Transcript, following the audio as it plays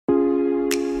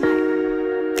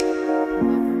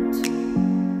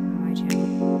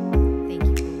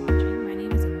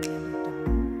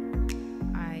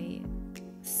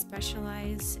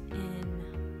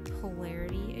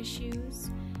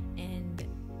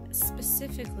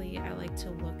specifically, I like to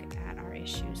look at our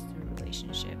issues through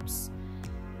relationships,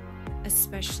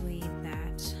 especially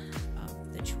that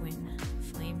of the twin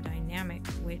flame dynamic,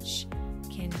 which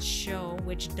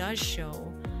does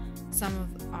show some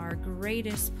of our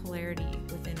greatest polarity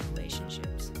within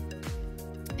relationships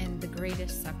and the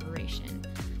greatest separation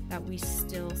that we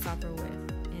still suffer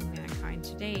with in mankind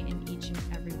today, and each and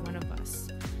every one of us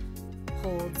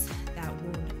holds that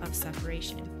wound of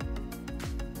separation.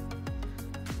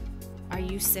 Are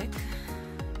you sick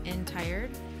and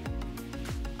tired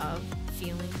of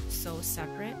feeling so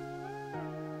separate?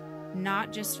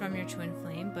 Not just from your twin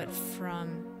flame, but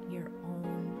from your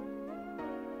own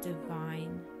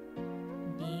divine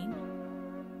being?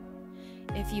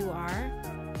 If you are,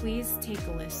 please take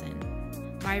a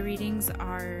listen. My readings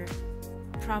are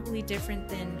probably different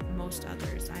than most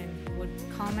others. I would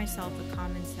call myself a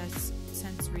common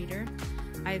sense reader.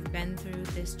 I've been through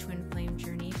this twin flame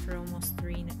journey for almost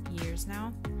 3 years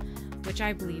now, which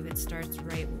I believe it starts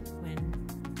right when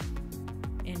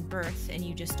in birth, and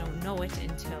you just don't know it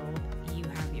until you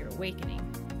have your awakening.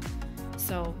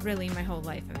 So really, my whole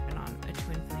life I've been on a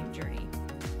twin flame journey.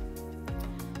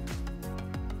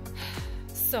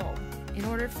 So in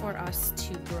order for us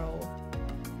to grow,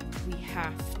 we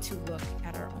have to look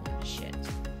at our own shit.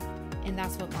 And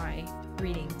that's what my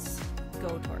readings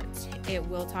go towards. It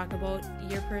will talk about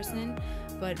your person,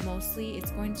 but mostly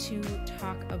it's going to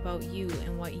talk about you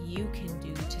and what you can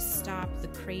do to stop the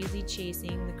crazy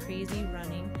chasing, the crazy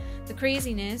running, the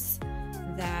craziness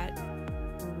that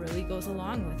really goes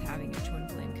along with having a twin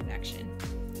flame connection.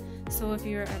 So if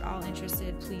you're at all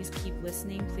interested, please keep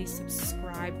listening. Please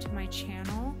subscribe to my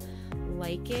channel,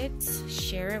 like it,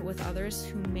 share it with others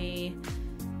who may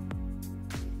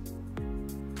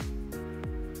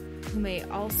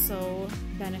also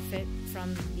benefit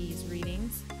from these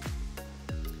readings.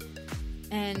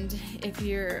 And if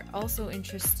you're also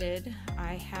interested,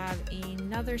 I have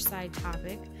another side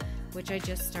topic which I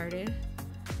just started,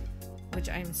 which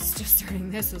I'm just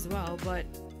starting this as well, but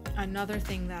another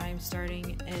thing that I'm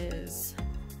starting is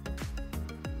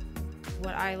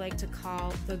what I like to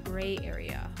call the gray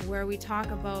area, where we talk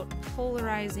about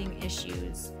polarizing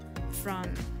issues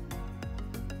from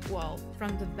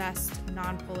the best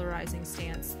non-polarizing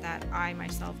stance that I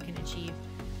myself can achieve,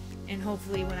 and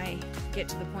hopefully when I get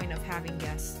to the point of having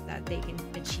guests that they can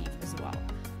achieve as well,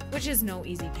 which is no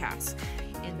easy task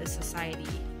in the society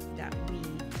that we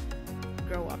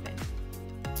grow up in.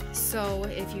 So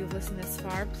if you've listened this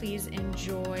far, please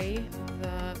enjoy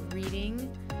the reading,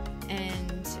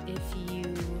 and if you,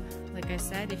 like I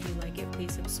said, if you like it,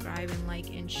 please subscribe and like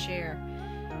and share.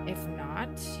 If not,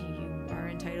 you are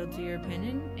entitled to your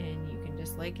opinion and you can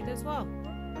dislike it as well.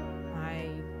 I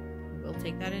will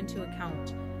take that into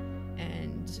account,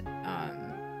 and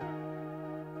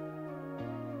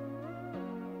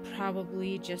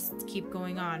probably just keep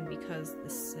going on because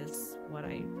this is what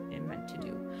I am meant to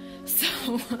do.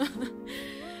 So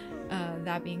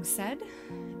that being said,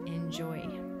 enjoy.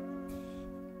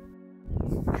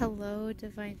 Hello,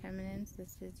 Divine Feminines.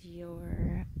 This is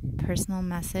your personal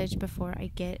message before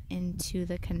I get into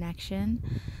the connection.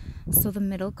 So the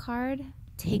middle card,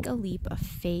 take a leap of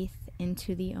faith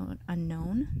into the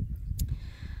unknown,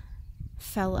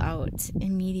 fell out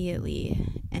immediately,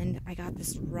 and I got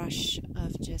this rush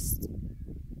of just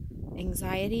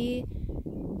anxiety,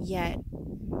 yet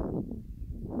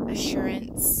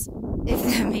assurance, if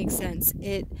that makes sense.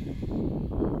 It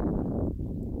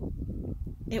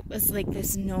was like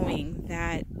this knowing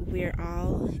that we're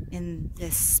all in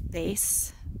this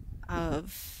space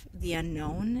of the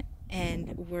unknown,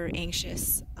 and we're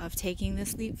anxious of taking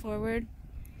this leap forward,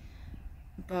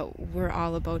 but we're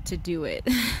all about to do it.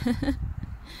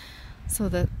 So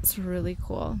that's really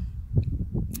cool.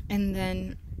 And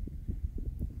then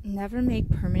never make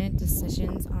permanent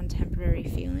decisions on temporary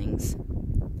feelings.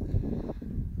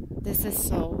 This is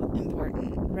so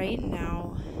important. Right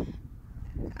now,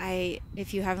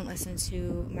 if you haven't listened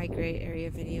to my gray area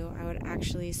video, I would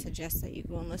actually suggest that you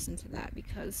go and listen to that,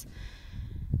 because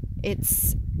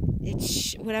it's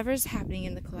whatever's happening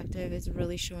in the collective is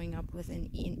really showing up within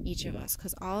each of us,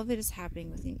 because all of it is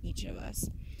happening within each of us.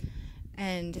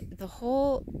 And the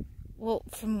whole,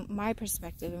 from my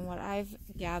perspective and what I've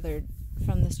gathered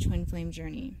from this twin flame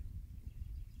journey,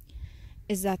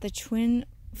 is that the twin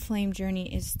flame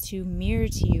journey is to mirror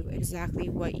to you exactly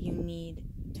what you need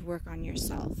to work on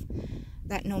yourself.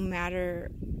 That no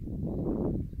matter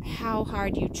how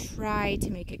hard you try to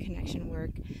make a connection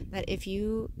work, that if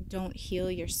you don't heal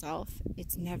yourself,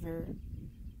 it's never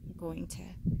going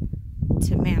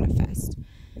to manifest,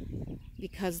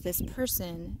 because this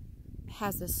person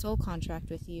has this soul contract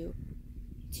with you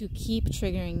to keep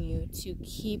triggering you, to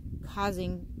keep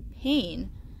causing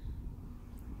pain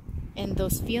and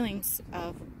those feelings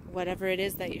of whatever it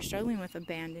is that you're struggling with,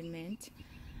 abandonment,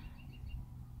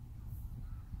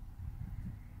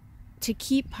 to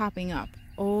keep popping up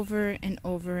over and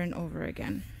over and over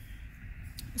again.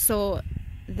 So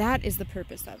that is the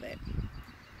purpose of it.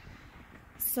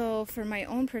 So for my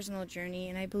own personal journey,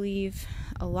 and I believe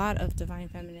a lot of divine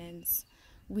feminines,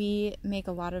 we make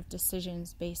a lot of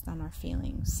decisions based on our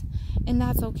feelings. And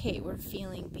that's okay. We're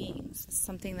feeling beings. It's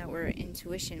something that we're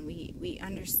intuition. We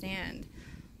understand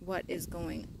what is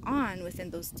going on within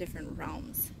those different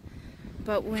realms.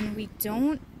 But when we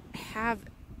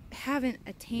haven't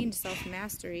attained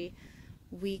self-mastery,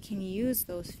 we can use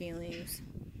those feelings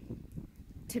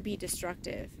to be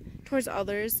destructive towards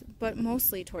others, but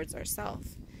mostly towards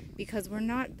ourselves, because we're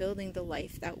not building the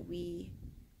life that we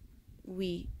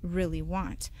really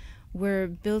want. We're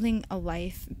building a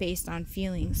life based on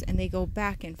feelings, and they go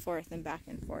back and forth and back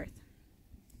and forth.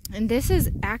 And this is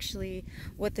actually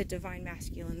what the divine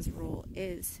masculine's role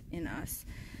is in us,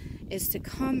 is to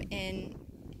come in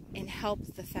and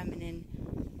help the feminine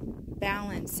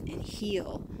balance and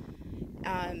heal.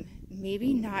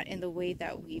 Maybe not in the way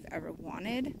that we've ever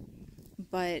wanted,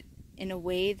 but in a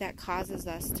way that causes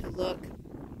us to look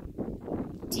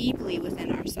deeply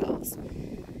within ourselves.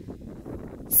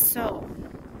 So,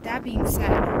 that being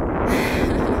said,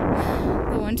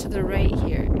 the one to the right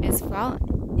here is fall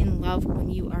in love when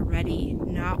you are ready,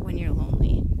 not when you're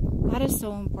lonely. That is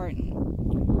so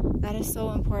important. That is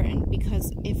so important,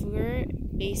 because if we're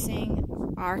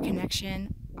basing our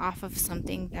connection off of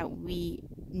something that we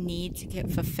need to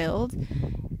get fulfilled,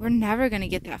 we're never going to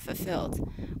get that fulfilled.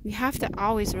 We have to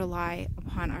always rely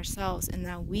upon ourselves, and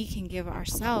that we can give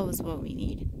ourselves what we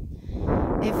need.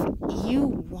 If you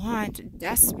want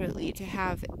desperately to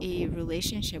have a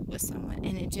relationship with someone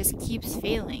and it just keeps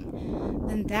failing,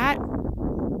 then that,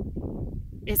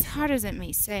 as hard as it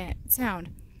may sound,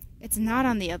 it's not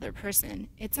on the other person,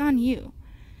 it's on you.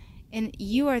 And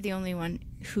you are the only one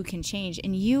who can change,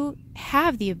 and you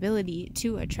have the ability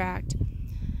to attract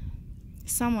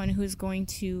someone who's going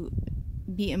to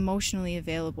be emotionally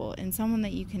available, and someone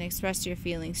that you can express your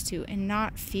feelings to and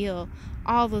not feel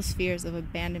all those fears of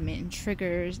abandonment and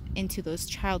triggers into those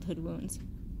childhood wounds.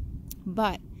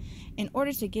 But in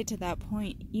order to get to that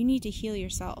point, you need to heal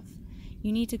yourself.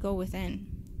 You need to go within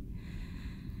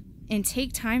and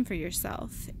take time for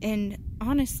yourself, and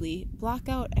honestly block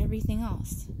out everything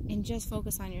else and just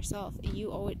focus on yourself.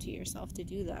 You owe it to yourself to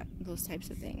do those types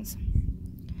of things.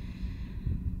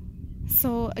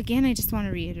 So again, I just want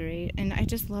to reiterate, and I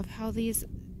just love how these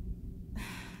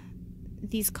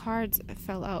cards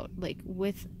fell out, like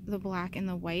with the black and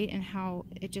the white, and how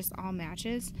it just all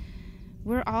matches.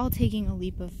 We're all taking a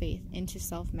leap of faith into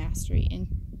self-mastery,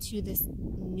 into this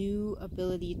new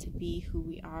ability to be who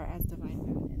we are as divine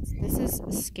feminines. This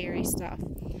is scary stuff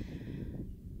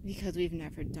because we've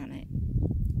never done it.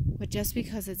 But just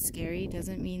because it's scary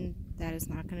doesn't mean that it's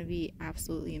not going to be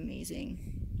absolutely amazing.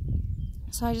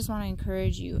 So I just want to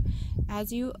encourage you,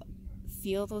 as you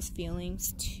feel those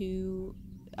feelings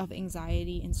of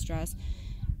anxiety and stress,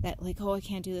 that like, oh, I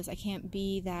can't do this, I can't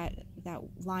be that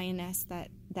lioness that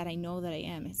I know that I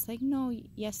am. It's like, no,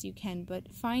 yes you can,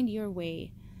 but find your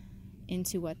way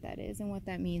into what that is and what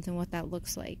that means and what that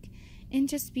looks like. And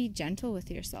just be gentle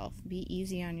with yourself, be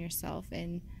easy on yourself,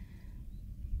 and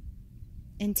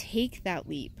take that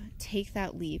leap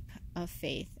of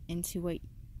faith into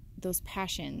those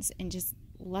passions, and just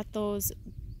let those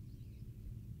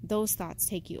thoughts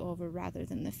take you over rather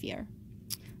than the fear.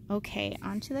 Okay,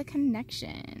 on to the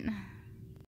connection.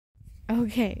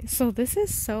 Okay, so this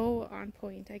is so on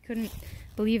point. I couldn't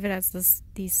believe it as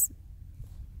these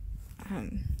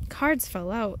cards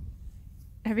fell out.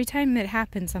 Every time it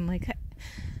happens, I'm like,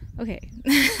 okay.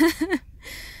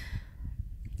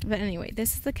 But anyway,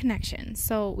 this is the connection.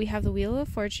 So we have the Wheel of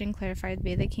Fortune clarified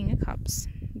by the King of Cups,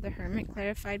 the Hermit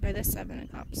clarified by the Seven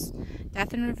of Cups,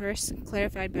 Death in reverse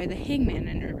clarified by the Hangman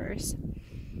in reverse,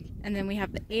 and then we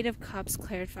have the Eight of Cups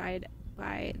clarified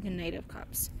by the Knight of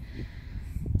Cups.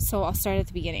 So I'll start at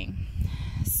the beginning.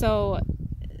 So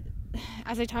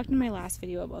as I talked in my last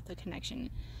video about the connection,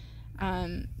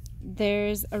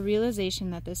 there's a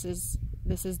realization that this is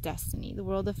destiny, the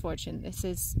World of Fortune. This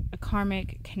is a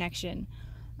karmic connection.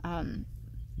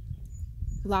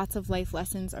 Lots of life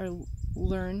lessons are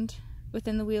learned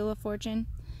within the Wheel of Fortune,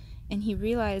 and he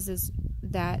realizes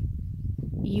that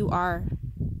you are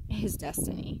his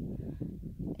destiny,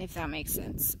 if that makes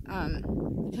sense.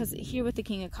 Because here with the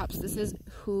King of Cups, this is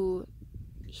who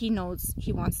he knows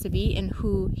he wants to be, and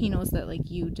who he knows that like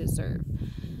you deserve.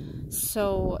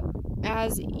 So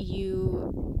as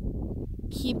you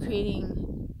keep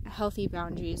creating healthy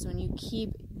boundaries, when you keep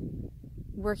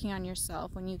working on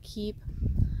yourself, when you keep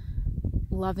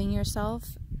loving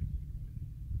yourself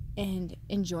and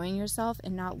enjoying yourself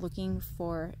and not looking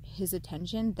for his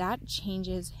attention, that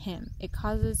changes him. It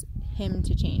causes him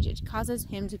to change. It causes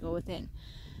him to go within.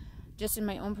 Just in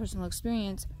my own personal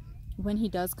experience, when he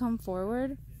does come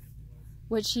forward,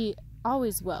 which he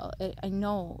always will, I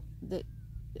know that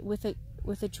with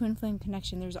a twin flame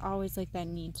connection, there's always like that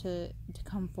need to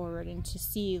come forward and to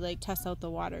see, like, test out the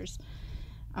waters.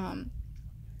 When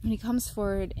he comes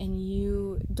forward and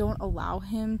you don't allow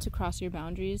him to cross your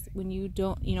boundaries, when you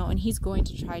don't, and he's going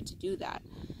to try to do that.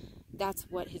 That's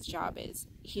what his job is.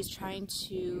 He's trying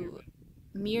to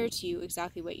mirror to you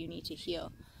exactly what you need to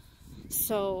heal.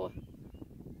 So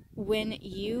when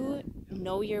you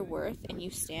know your worth and you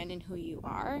stand in who you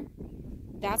are,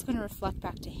 that's going to reflect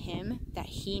back to him that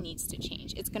he needs to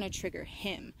change. It's going to trigger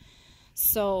him.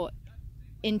 So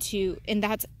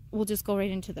we'll just go right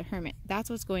into the Hermit. That's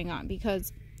what's going on,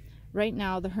 because right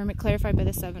now the Hermit, clarified by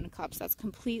the Seven of Cups, that's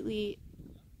completely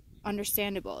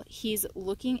understandable. He's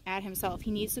looking at himself.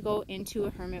 He needs to go into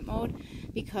a hermit mode,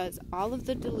 because all of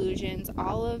the delusions,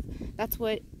 that's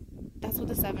what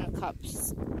the Seven of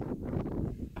Cups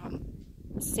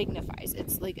signifies.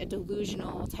 It's like a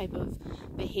delusional type of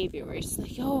behavior where it's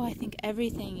like, oh, I think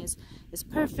everything is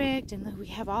perfect, and we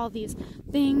have all these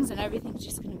things and everything's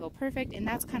just going to go perfect. And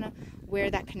that's kind of where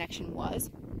that connection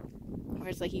was, where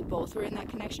it's like you both were in that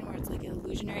connection where it's like an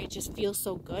illusionary. It just feels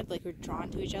so good, like we're drawn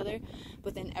to each other,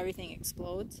 but then everything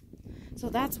explodes. So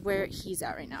that's where he's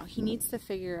at right now. He needs to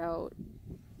figure out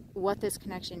what this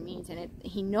connection means, and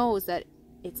he knows that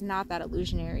it's not that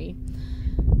illusionary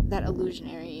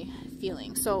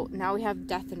feeling. So now we have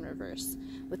Death in reverse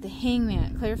with the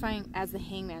Hangman, clarifying as the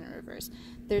Hangman in reverse.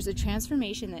 There's a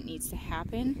transformation that needs to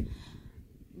happen,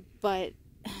 but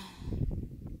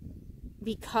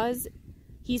because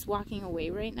he's walking away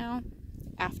right now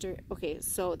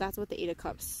so that's what the Eight of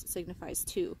Cups signifies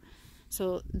too.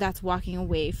 So that's walking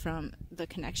away from the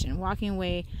connection, walking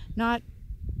away,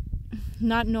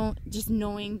 just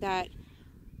knowing that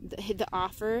the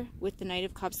offer with the Knight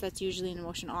of Cups, that's usually an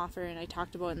emotional offer, and I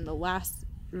talked about in the last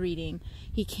reading,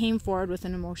 he came forward with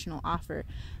an emotional offer,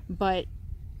 but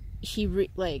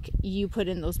you put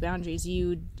in those boundaries,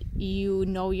 you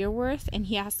know your worth, and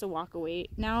he has to walk away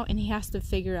now, and he has to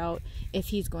figure out if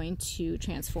he's going to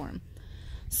transform.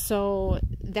 So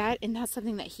that's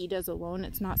something that he does alone.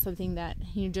 It's not something that,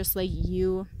 just like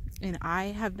you and I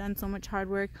have done so much hard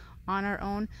work on our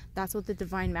own. That's what the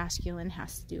Divine Masculine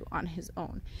has to do on his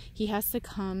own. He has to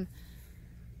come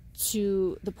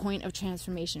to the point of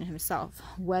transformation himself,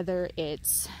 whether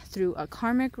it's through a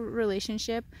karmic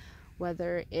relationship,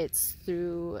 whether it's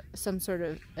through some sort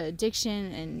of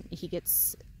addiction and he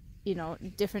gets,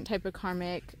 different type of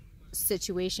karmic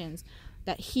situations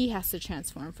that he has to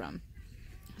transform from.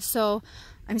 So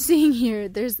I'm seeing here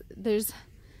there's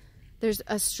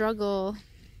a struggle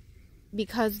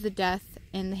because the Death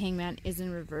and the Hangman is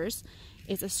in reverse.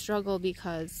 It's a struggle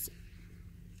because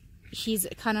he's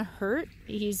kind of hurt.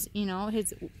 He's,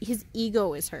 his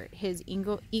ego is hurt. His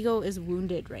ego is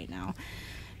wounded right now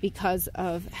because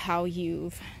of how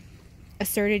you've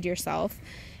asserted yourself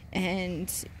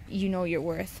and your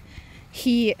worth.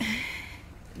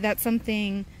 That's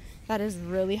something that is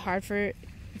really hard for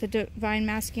the Divine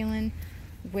Masculine,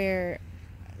 where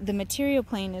the material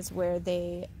plane is where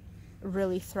they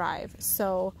really thrive.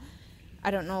 So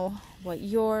I don't know what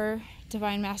your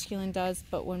Divine Masculine does,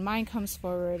 but when mine comes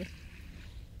forward,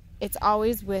 it's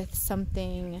always with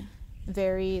something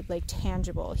very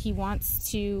tangible. He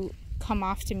wants to come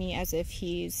off to me as if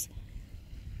he's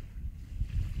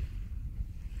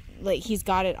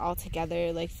got it all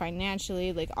together,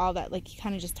 financially, all that. He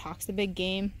kind of just talks the big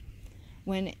game,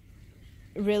 when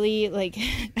really,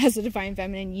 as a Divine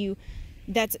Feminine,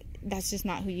 that's just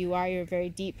not who you are. You're a very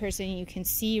deep person. You can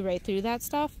see right through that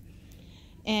stuff,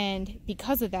 and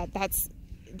because of that, that's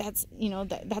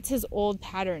his old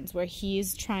patterns, where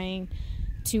he's trying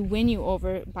to win you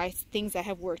over by things that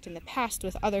have worked in the past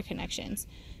with other connections.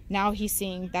 Now he's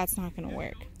seeing that's not going to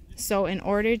work. So in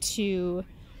order to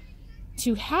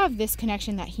have this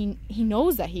connection that he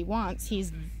knows that he wants,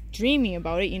 he's dreaming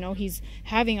about it, he's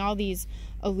having all these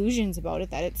illusions about it,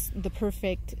 that it's the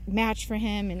perfect match for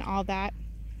him and all that.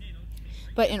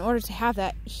 But in order to have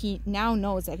that, he now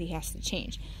knows that he has to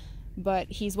change. But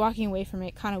he's walking away from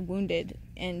it kind of wounded,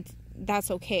 and that's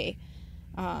okay.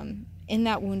 In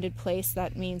that wounded place,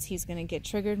 that means he's going to get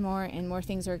triggered more, and more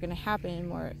things are going to happen, and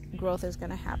more growth is going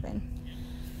to happen.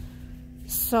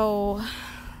 So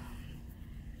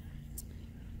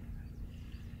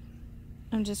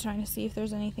I'm just trying to see if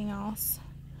there's anything else.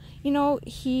 You know,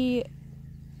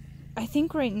 I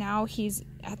think right now he's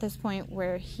at this point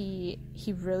where he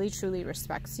really truly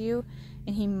respects you,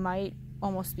 and he might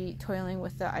almost be toiling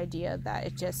with the idea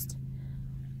that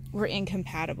we're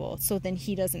incompatible, so then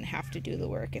he doesn't have to do the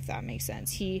work, if that makes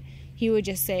sense. He would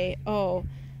just say, oh,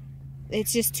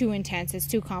 it's just too intense, it's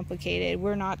too complicated,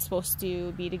 we're not supposed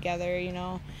to be together, you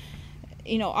know,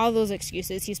 all those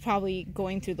excuses. He's probably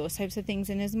going through those types of things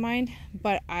in his mind,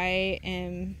 but I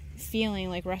am feeling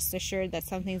like, rest assured, that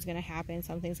something's going to happen,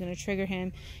 something's going to trigger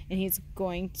him, and he's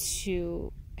going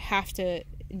to have to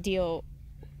deal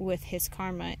with his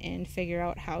karma and figure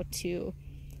out how to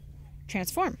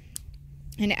transform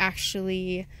and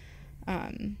actually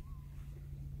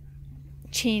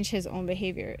change his own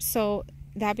behavior. So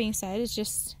that being said, it's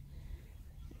just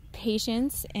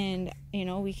patience, and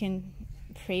we can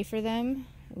pray for them,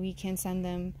 we can send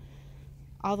them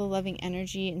all the loving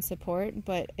energy and support,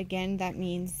 but again, that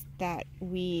means that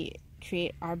we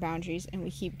create our boundaries and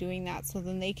we keep doing that, so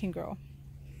then they can grow.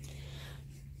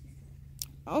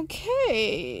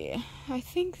 Okay, I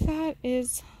think that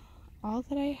is all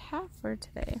that I have for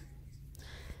today.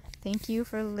 Thank you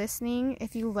for listening.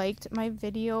 If you liked my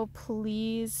video,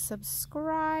 please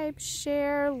subscribe,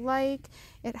 share, like.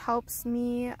 It helps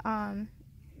me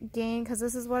gain, because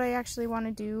this is what I actually want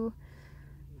to do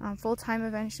full time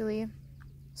eventually.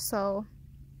 So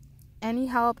any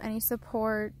help, any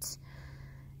support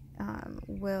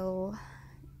will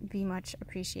be much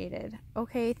appreciated.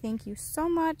 Okay, thank you so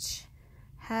much.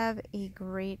 Have a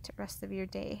great rest of your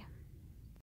day.